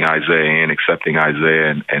inviting Isaiah in, accepting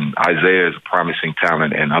Isaiah, and Isaiah is a promising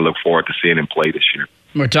talent, and I look forward to seeing him play this year.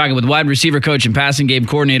 We're talking with wide receiver coach and passing game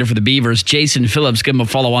coordinator for the Beavers, Jason Phillips. Give him a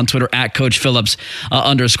follow on Twitter at Coach Phillips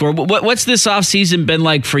 _ What's this offseason been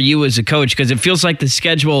like for you as a coach? Because it feels like the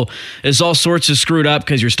schedule is all sorts of screwed up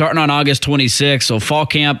because you're starting on August 26th. So fall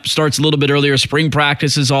camp starts a little bit earlier. Spring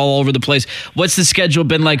practice is all over the place. What's the schedule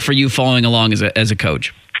been like for you following along as a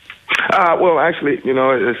coach? Well, actually,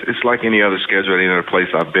 it's like any other schedule at any other place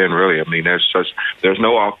I've been, really. I mean, there's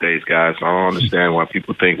no off days, guys. I don't understand why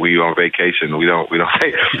people think we on vacation. We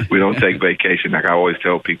don't take vacation. Like I always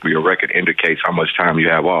tell people, your record indicates how much time you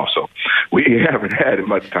have off. So we haven't had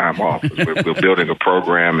much time off. We're building a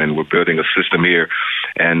program and we're building a system here,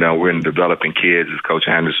 and we're developing kids, as Coach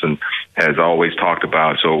Anderson has always talked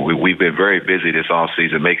about. So we've been very busy this off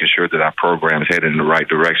season, making sure that our program is headed in the right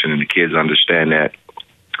direction and the kids understand that.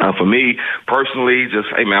 For me personally,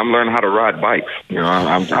 hey man, I'm learning how to ride bikes.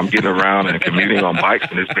 I'm getting around and commuting on bikes,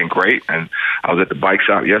 and it's been great. And I was at the bike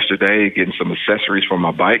shop yesterday getting some accessories for my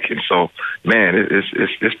bike, and so man,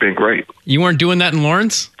 it's been great. You weren't doing that in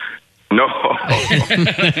Lawrence? No,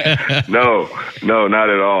 no, not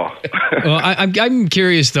at all. Well, I'm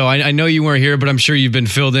curious, though. I know you weren't here, but I'm sure you've been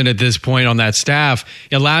filled in at this point on that staff.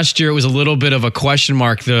 Yeah, last year, it was a little bit of a question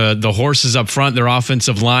mark. The horses up front, their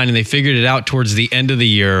offensive line, and they figured it out towards the end of the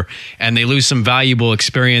year, and they lose some valuable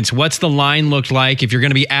experience. What's the line looked like? If you're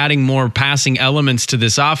going to be adding more passing elements to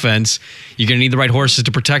this offense, you're going to need the right horses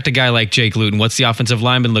to protect a guy like Jake Luton. What's the offensive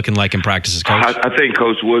line been looking like in practices, Coach? I think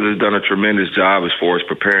Coach Woods has done a tremendous job as far as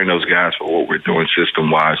preparing those guys for what we're doing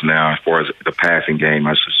system-wise now, as far as the passing game,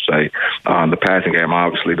 I should say. The passing game,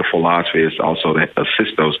 obviously, the philosophy is also to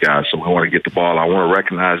assist those guys. So we want to get the ball. I want to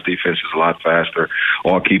recognize defenses a lot faster,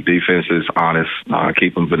 or keep defenses honest,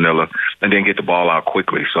 keep them vanilla, and then get the ball out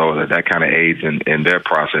quickly. So that kind of aids in their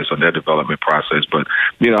process or their development process. But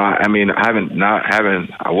I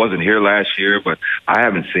wasn't here last year, but I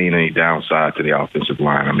haven't seen any downside to the offensive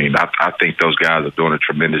line. I mean, I think those guys are doing a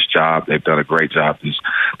tremendous job. They've done a great job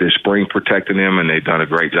this spring protecting them, and they've done a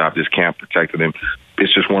great job this camp protecting them.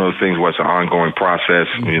 It's just one of those things where it's an ongoing process.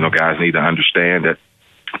 Guys need to understand that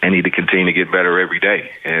they need to continue to get better every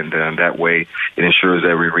day, and that way it ensures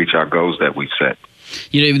that we reach our goals that we've set.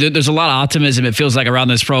 There's a lot of optimism, it feels like, around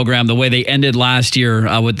this program, the way they ended last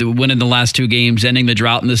year with winning the last two games, ending the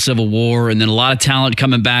drought in the Civil War, and then a lot of talent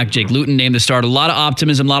coming back. Jake Luton named the start. A lot of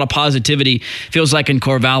optimism, a lot of positivity, feels like, in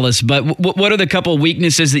Corvallis. But what are the couple of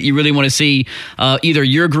weaknesses that you really want to see either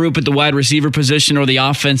your group at the wide receiver position or the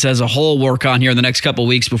offense as a whole work on here in the next couple of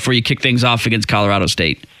weeks before you kick things off against Colorado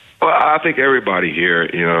State? Well, I think everybody here,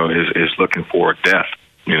 is looking for depth.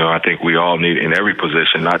 I think we all need in every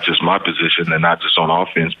position, not just my position and not just on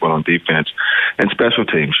offense, but on defense and special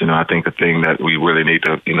teams. I think the thing that we really need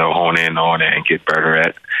to, hone in on and get better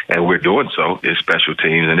at, and we're doing so, is special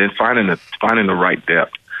teams, and then finding the right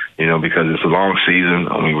depth. Because it's a long season.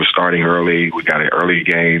 I mean, we're starting early. We got an early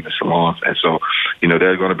game. It's a long, and so,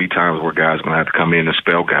 there's going to be times where guys are going to have to come in and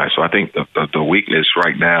spell guys. So I think the weakness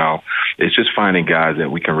right now is just finding guys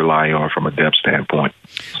that we can rely on from a depth standpoint.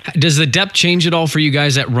 Does the depth change at all for you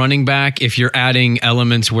guys at running back if you're adding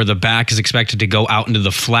elements where the back is expected to go out into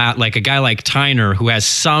the flat? Like a guy like Tyner, who has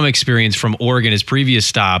some experience from Oregon, his previous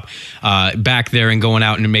stop, back there and going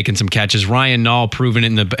out and making some catches. Ryan Nall proven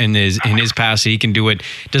it in his past that he can do it.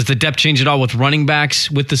 Does the depth change at all with running backs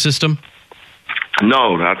with the system?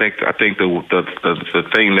 No, I think the thing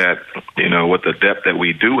that with the depth that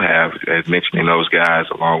we do have, as mentioning those guys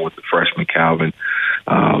along with the freshman Calvin,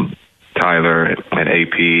 Tyler and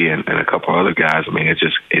AP and a couple other guys. I mean, it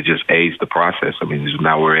just aids the process. I mean,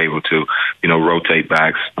 now we're able to rotate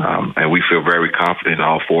backs, and we feel very confident in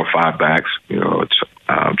all 4 or 5 backs. It's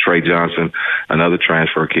Trey Johnson, another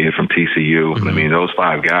transfer kid from TCU. Mm-hmm. I mean, those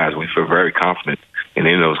 5 guys, we feel very confident in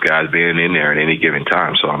any of those guys being in there at any given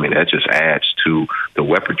time. So, I mean, that just adds to the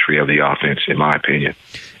weaponry of the offense, in my opinion.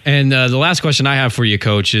 And the last question I have for you,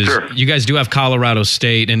 Coach, is You guys do have Colorado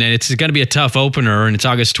State, and it's going to be a tough opener, and it's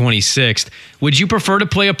August 26th. Would you prefer to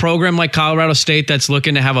play a program like Colorado State that's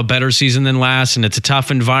looking to have a better season than last, and it's a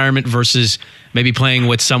tough environment, versus maybe playing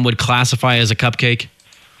what some would classify as a cupcake?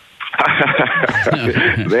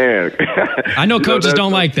 Man, I know coaches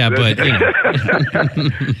don't like that, but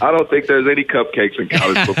I don't think there's any cupcakes in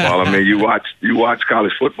college football. I mean, you watch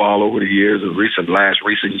college football over the years of recent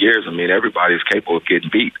years. I mean, everybody's capable of getting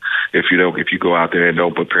beat if you go out there and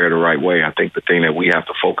don't prepare the right way. I think the thing that we have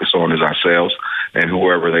to focus on is ourselves and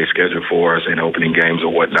whoever they schedule for us in opening games or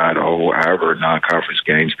whatnot, or however non-conference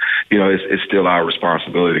games. It's still our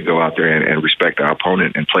responsibility to go out there and respect our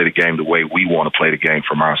opponent and play the game the way we want to play the game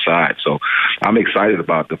from our side. So I'm excited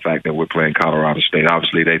about the fact that we're playing Colorado State.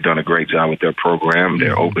 Obviously, they've done a great job with their program.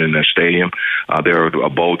 They're opening their stadium. They're a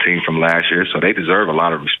bowl team from last year, so they deserve a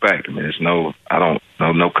lot of respect. I mean, no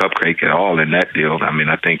cupcake at all in that deal. I mean,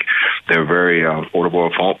 I think they're a very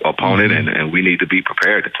affordable opponent, and we need to be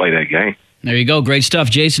prepared to play that game. There you go. Great stuff.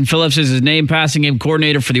 Jason Phillips is his name, passing game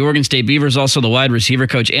coordinator for the Oregon State Beavers, also the wide receiver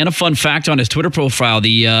coach. And a fun fact on his Twitter profile,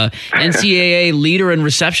 the NCAA leader in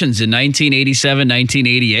receptions in 1987,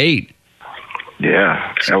 1988.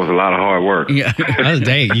 Yeah, that was a lot of hard work. Yeah.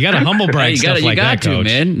 Hey, you got to humble brag stuff like that, Coach.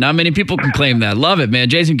 Man. Not many people can claim that. Love it, man.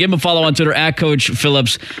 Jason, give him a follow on Twitter at Coach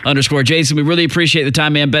Phillips _ Jason, we really appreciate the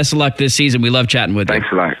time, man. Best of luck this season. We love chatting with you. Thanks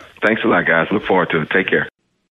a lot. Thanks a lot, guys. Look forward to it. Take care.